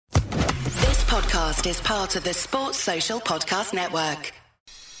podcast is part of the Sports Social Podcast Network.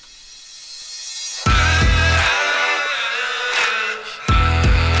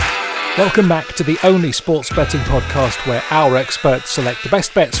 Welcome back to the only sports betting podcast where our experts select the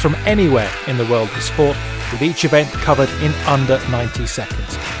best bets from anywhere in the world of sport, with each event covered in under 90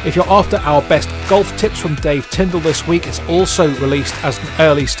 seconds. If you're after our best golf tips from Dave Tyndall this week, it's also released as an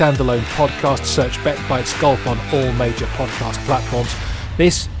early standalone podcast. Search Bet Bites Golf on all major podcast platforms.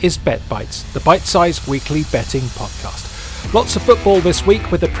 This is Bet Bites, the bite-sized weekly betting podcast. Lots of football this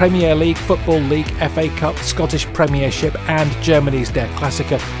week with the Premier League, Football League, FA Cup, Scottish Premiership and Germany's Der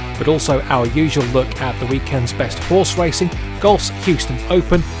Klassiker, but also our usual look at the weekend's best horse racing, golf's Houston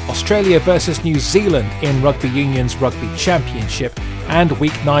Open, Australia versus New Zealand in Rugby Union's Rugby Championship, and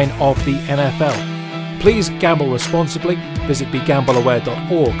Week 9 of the NFL. Please gamble responsibly. Visit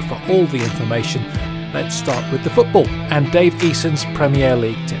begambleaware.org for all the information. Let's start with the football and Dave Eason's Premier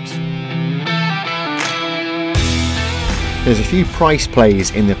League tips. There's a few price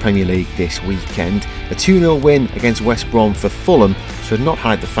plays in the Premier League this weekend. A 2-0 win against West Brom for Fulham should not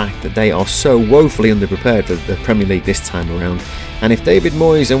hide the fact that they are so woefully underprepared for the Premier League this time around. And if David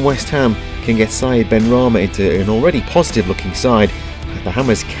Moyes and West Ham can get Said Benrahma into an already positive looking side, the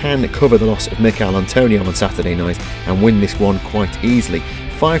Hammers can cover the loss of Mikel Antonio on Saturday night and win this one quite easily.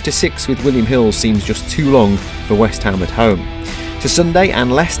 5-6 with William Hill seems just too long for West Ham at home. To Sunday,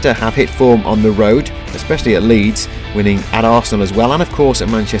 and Leicester have hit form on the road, especially at Leeds, winning at Arsenal as well, and of course at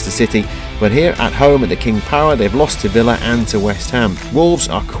Manchester City. But here at home at the King Power, they've lost to Villa and to West Ham. Wolves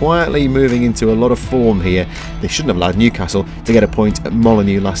are quietly moving into a lot of form here. They shouldn't have allowed Newcastle to get a point at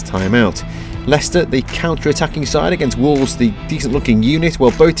Molineux last time out. Leicester, the counter-attacking side against Wolves, the decent-looking unit. Well,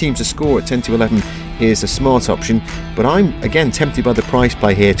 both teams to score at 10-11 is a smart option, but I'm again tempted by the price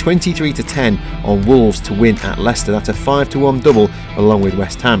play here. 23-10 on Wolves to win at Leicester. That's a 5-1 double along with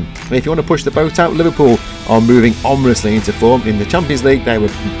West Ham. And if you want to push the boat out, Liverpool are moving ominously into form. In the Champions League, they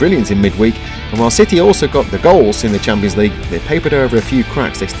were brilliant in midweek. And while City also got the goals in the Champions League, they papered over a few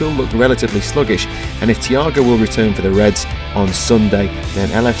cracks. They still looked relatively sluggish. And if Thiago will return for the Reds on Sunday, then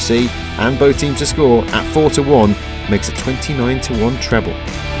LFC and both teams to score at 4-1 makes a 29-1 treble.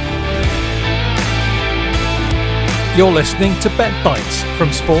 You're listening to Bet Bites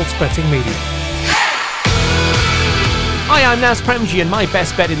from Sports Betting Media. Hi, I'm Naz Premji, and my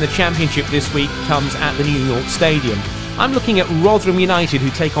best bet in the Championship this week comes at the New York Stadium. I'm looking at Rotherham United, who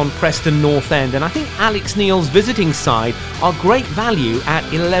take on Preston North End, and I think Alex Neil's visiting side are great value at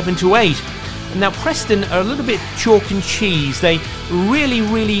 11-8. Now, Preston are a little bit chalk and cheese. They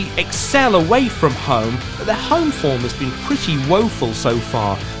really excel away from home, but their home form has been pretty woeful so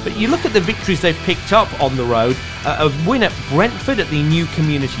far. But you look at the victories they've picked up on the road. A win at Brentford at the new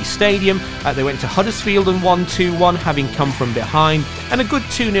Community Stadium. They went to Huddersfield and won 2-1, having come from behind. And a good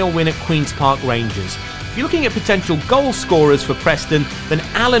 2-0 win at Queen's Park Rangers. If you're looking at potential goal scorers for Preston, then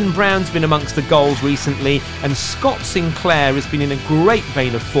Alan Brown's been amongst the goals recently, and Scott Sinclair has been in a great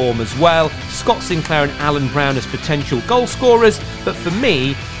vein of form as well. Scott Sinclair and Alan Brown as potential goal scorers, but for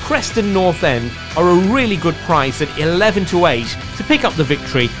me, Preston North End are a really good price at 11-8 to pick up the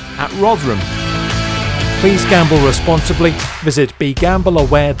victory at Rotherham. Please gamble responsibly. Visit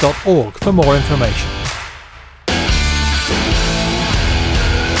begambleaware.org for more information.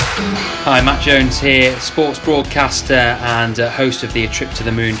 Hi, Matt Jones here, sports broadcaster and host of the A Trip to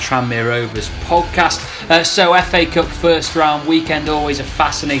the Moon Tranmere Rovers podcast. So FA Cup first round weekend, always a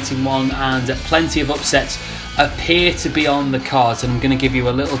fascinating one, and plenty of upsets appear to be on the cards, and I'm going to give you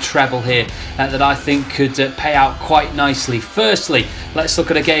a little treble here that I think could pay out quite nicely. Firstly, let's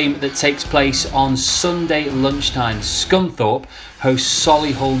look at a game that takes place on Sunday lunchtime. Scunthorpe hosts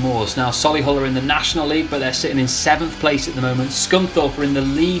Solihull Moors. Now, Solihull are in the National League, but they're sitting in 7th place at the moment. Scunthorpe are in the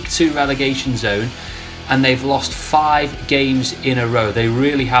League 2 relegation zone, and they've lost 5 games in a row. They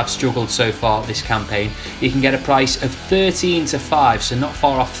really have struggled so far this campaign. You can get a price of 13-5, so not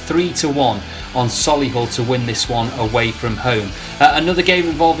far off 3-1 on Solihull to win this one away from home. Another game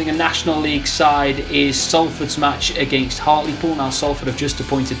involving a National League side is Salford's match against Hartlepool. Now, Salford have just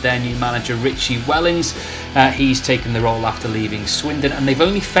appointed their new manager, Richie Wellings. He's taken the role after leaving Swindon, and they've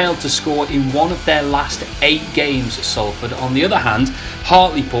only failed to score in one of their last 8 games at Salford. On the other hand,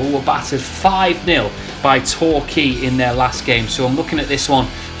 Hartlepool were battered 5-0 by Torquay in their last game. So I'm looking at this one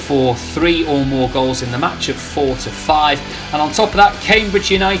for 3 or more goals in the match at 4-5. And on top of that,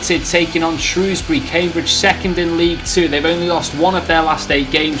 Cambridge United taking on Shrewsbury. Cambridge second in League 2. They've only lost one of their last 8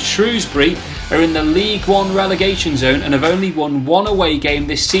 games. Shrewsbury are in the League 1 relegation zone and have only won 1 away game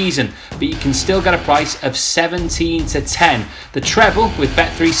this season. But you can still get a price of 17-10. The treble with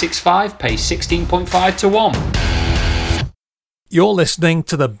Bet365 pays 16.5-1. You're listening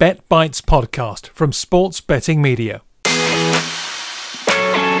to the Bet Bites podcast from Sports Betting Media.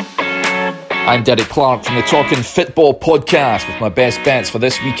 I'm Derek Clark from the Talkin' Football podcast with my best bets for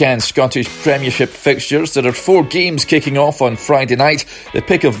this weekend's Scottish Premiership fixtures. There are 4 games kicking off on Friday night. The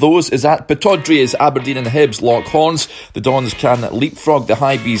pick of those is at Pittodrie as Aberdeen and Hibs lock horns. The Dons can leapfrog the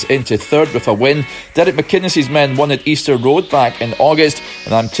Highbees into third with a win. Derek McInnes's men won at Easter Road back in August,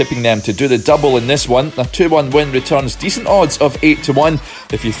 and I'm tipping them to do the double in this one. A 2-1 win returns decent odds of 8-1.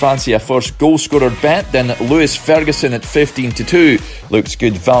 If you fancy a first goal scorer bet, then Lewis Ferguson at 15-2 looks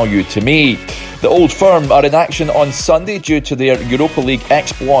good value to me. The Old Firm are in action on Sunday due to their Europa League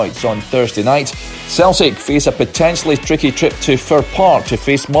exploits on Thursday night. Celtic face a potentially tricky trip to Fir Park to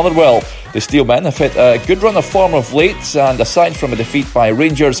face Motherwell. The Steelmen have hit a good run of form of late, and aside from a defeat by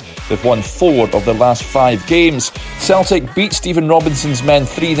Rangers, they've won 4 of their last 5 games. Celtic beat Stephen Robinson's men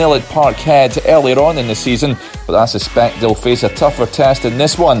 3-0 at Parkhead earlier on in the season, but I suspect they'll face a tougher test in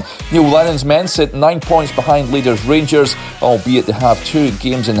this one. Neil Lennon's men sit 9 points behind leaders Rangers, albeit they have 2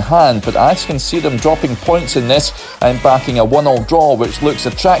 games in hand, but I can see them dropping points in this. I'm backing a 1-1 draw, which looks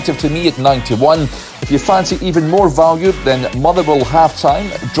attractive to me at 91. If you fancy even more value, then Motherwell half-time,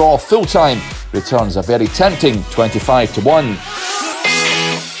 draw full-time returns a very tempting 25-1.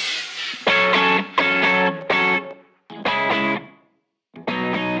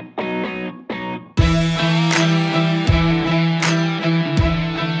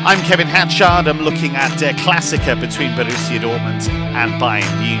 I'm Kevin Hatchard. I'm looking at a Klassiker between Borussia Dortmund and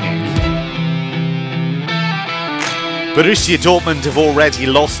Bayern Munich. Borussia Dortmund have already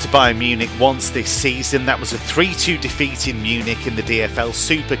lost to Bayern Munich once this season. That was a 3-2 defeat in Munich in the DFL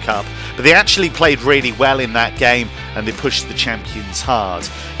Super Cup. But they actually played really well in that game and they pushed the champions hard.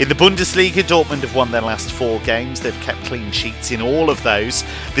 In the Bundesliga, Dortmund have won their last 4 games. They've kept clean sheets in all of those.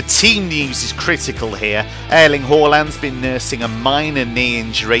 The team news is critical here. Erling Haaland's been nursing a minor knee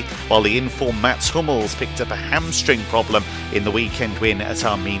injury, while the informed Mats Hummels picked up a hamstring problem in the weekend win at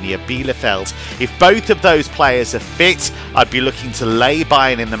Arminia Bielefeld. If both of those players are fit, I'd be looking to lay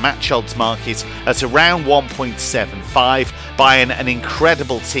Bayern in the match odds market at around 1.75. Bayern, an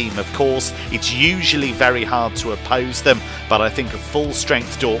incredible team, of course. It's usually very hard to oppose them, but I think a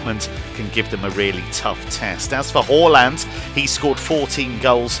full-strength Dortmund can give them a really tough test. As for Haaland, he scored 14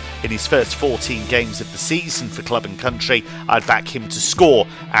 goals in his first 14 games of the season for club and country. I'd back him to score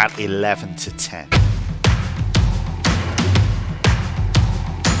at 11-10.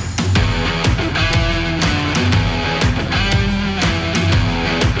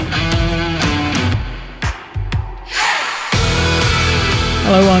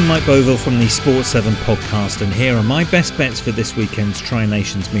 Hello, I'm Mike Boville from the Sports 7 podcast, and here are my best bets for this weekend's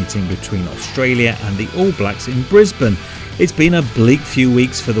Tri-Nations meeting between Australia and the All Blacks in Brisbane. It's been a bleak few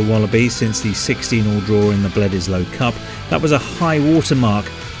weeks for the Wallabies since the 16-all draw in the Bledisloe Cup. That was a high watermark,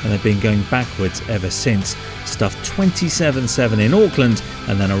 and they've been going backwards ever since. Stuffed 27-7 in Auckland,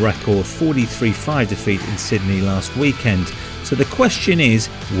 and then a record 43-5 defeat in Sydney last weekend. So the question is,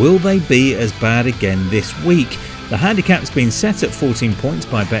 will they be as bad again this week? The handicap's been set at 14 points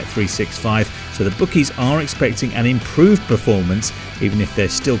by Bet365, so the bookies are expecting an improved performance, even if they're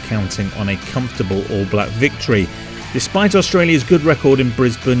still counting on a comfortable All Black victory. Despite Australia's good record in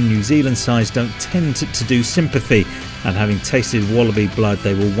Brisbane, New Zealand sides don't tend to do sympathy, and having tasted Wallaby blood,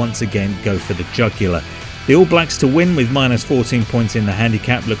 they will once again go for the jugular. The All Blacks to win with minus 14 points in the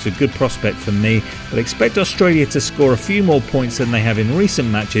handicap looks a good prospect for me, but expect Australia to score a few more points than they have in recent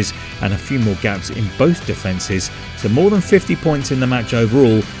matches and a few more gaps in both defences, so more than 50 points in the match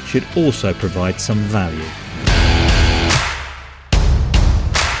overall should also provide some value.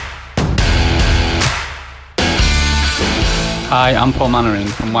 Hi, I'm Paul Mannering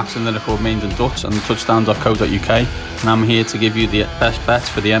from Waxing Lyrical Mains and Dutch and touchdown.co.uk, and I'm here to give you the best bets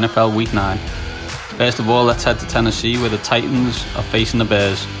for the NFL Week 9. First of all, let's head to Tennessee where the Titans are facing the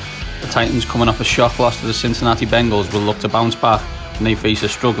Bears. The Titans, coming off a shock loss to the Cincinnati Bengals, will look to bounce back when they face a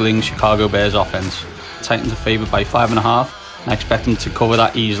struggling Chicago Bears offense. The Titans are favoured by 5.5, and I expect them to cover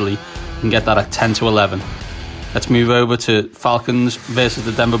that easily and get that at 10-11. Let's move over to Falcons versus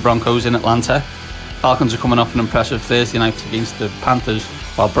the Denver Broncos in Atlanta. Falcons are coming off an impressive Thursday night against the Panthers,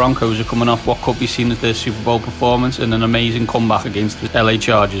 while Broncos are coming off what could be seen as their Super Bowl performance and an amazing comeback against the LA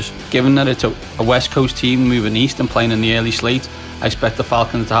Chargers. Given that it's a West Coast team moving east and playing in the early slate, I expect the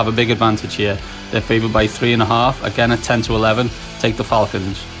Falcons to have a big advantage here. They're favoured by 3.5, again at 10-11, take the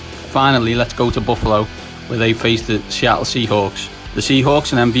Falcons. Finally, let's go to Buffalo, where they face the Seattle Seahawks. The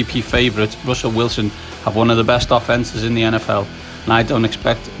Seahawks and MVP favourite Russell Wilson have one of the best offences in the NFL, and I don't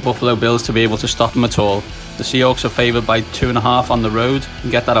expect Buffalo Bills to be able to stop them at all. The Seahawks are favoured by 2.5 on the road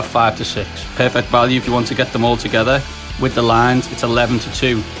and get that at 5-6. Perfect value if you want to get them all together. With the lines, it's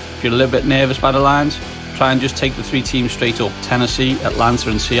 11-2. If you're a little bit nervous by the lines, try and just take the 3 teams straight up. Tennessee, Atlanta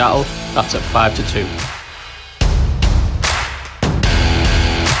and Seattle, that's at 5-2.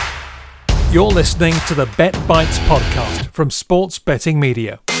 You're listening to the Bet Bites podcast from Sports Betting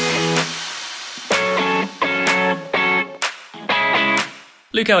Media.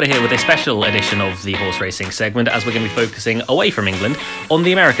 Luke Elder here with a special edition of the horse racing segment, as we're going to be focusing away from England on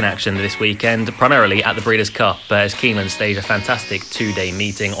the American action this weekend, primarily at the Breeders' Cup, as Keeneland staged a fantastic 2-day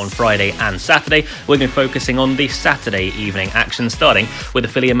meeting on Friday and Saturday. We're going to be focusing on the Saturday evening action, starting with the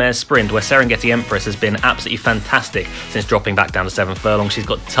Filly Mares Sprint, where Serengeti Empress has been absolutely fantastic since dropping back down to 7 furlongs. She's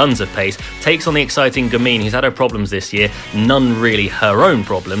got tons of pace, takes on the exciting Gamine, who's had her problems this year, none really her own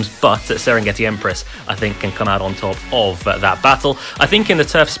problems, but Serengeti Empress, I think, can come out on top of that battle. I think in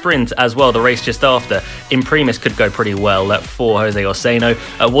the turf sprint as well, the race just after, Imprimis could go pretty well for Jose Orseno.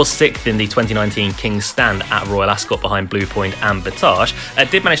 Was 6th in the 2019 King's Stand at Royal Ascot behind Blue Point and Batage.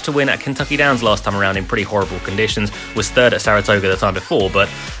 Did manage to win at Kentucky Downs last time around in pretty horrible conditions. Was 3rd at Saratoga the time before, but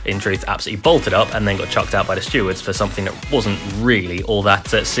in truth absolutely bolted up and then got chucked out by the stewards for something that wasn't really all that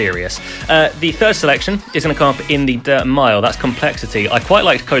serious. The third selection is going to come up in the Dirt Mile. That's Complexity. I quite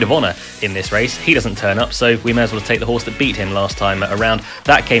liked Code of Honour in this race. He doesn't turn up, so we may as well take the horse that beat him last time around.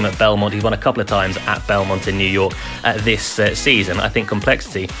 That came at Belmont. He's won a couple of times at Belmont in New York this season. I think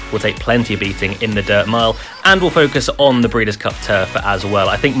Complexity will take plenty of beating in the Dirt Mile, and will focus on the Breeders' Cup turf as well.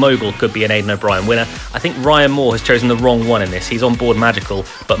 I think Mogul could be an Aidan O'Brien winner. I think Ryan Moore has chosen the wrong one in this. He's on board Magical,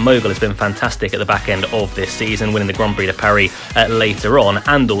 but Mogul has been fantastic at the back end of this season, winning the Grand Prix de Paris later on,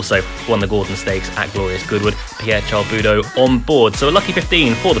 and also won the Gordon Stakes at Glorious Goodwood. Pierre-Charles Boudot on board. So a lucky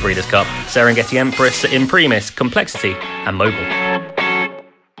 15 for the Breeders' Cup: Serengeti Empress, Imprimis, Complexity and Mogul.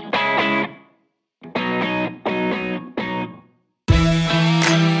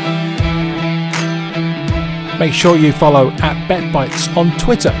 Make sure you follow @BetBites on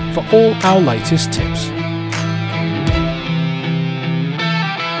Twitter for all our latest tips.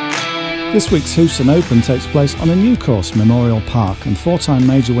 This week's Houston Open takes place on a new course, Memorial Park, and 4-time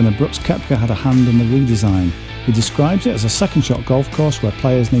major winner Brooks Koepka had a hand in the redesign. He describes it as a second-shot golf course where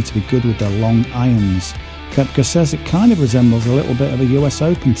players need to be good with their long irons. Koepka says it kind of resembles a little bit of a US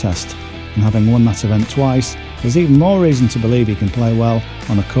Open test, and having won that event twice, there's even more reason to believe he can play well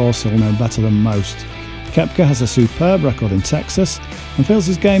on a course he'll know better than most. Koepka has a superb record in Texas and feels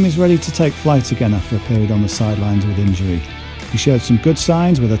his game is ready to take flight again after a period on the sidelines with injury. He showed some good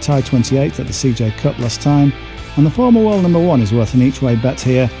signs with a tie 28th at the CJ Cup last time, and the former world number 1 is worth an each-way bet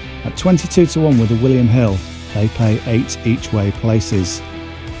here at 22-1 with the William Hill. They pay 8 each-way places.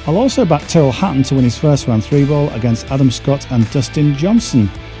 I'll also back Tyrrell Hatton to win his first round 3-ball against Adam Scott and Dustin Johnson.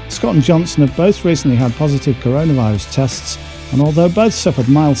 Scott and Johnson have both recently had positive coronavirus tests, and although both suffered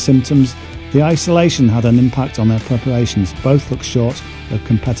mild symptoms, the isolation had an impact on their preparations. Both look short of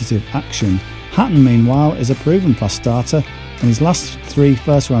competitive action. Hatton, meanwhile, is a proven fast starter, and his last 3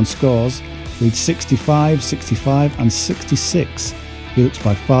 first-round scores read 65, 65 and 66. He looks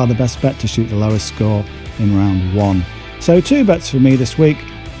by far the best bet to shoot the lowest score in round 1. So 2 bets for me this week: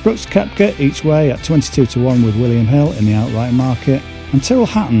 Brooks Koepka each way at 22-1 with William Hill in the outright market, and Tyrrell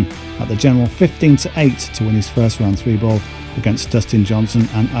Hatton at the general 15-8 to win his first-round 3-ball against Dustin Johnson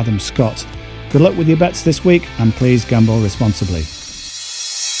and Adam Scott. Good luck with your bets this week, and please gamble responsibly.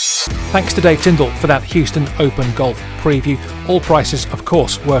 Thanks to Dave Tyndall for that Houston Open golf preview. All prices, of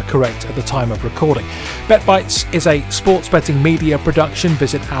course, were correct at the time of recording. Bet Bites is a sports betting media production.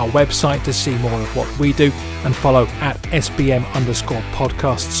 Visit our website to see more of what we do, and follow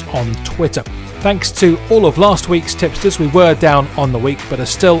 @SBM_podcasts on Twitter. Thanks to all of last week's tipsters. We were down on the week, but are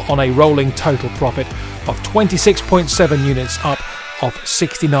still on a rolling total profit of 26.7 units up of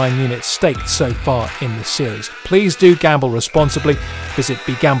 69 units staked so far in the series. Please do gamble responsibly. Visit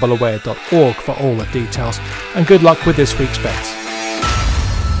begambleaware.org for all the details, and good luck with this week's bets.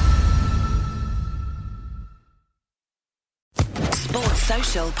 Sports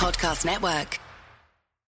Social Podcast Network.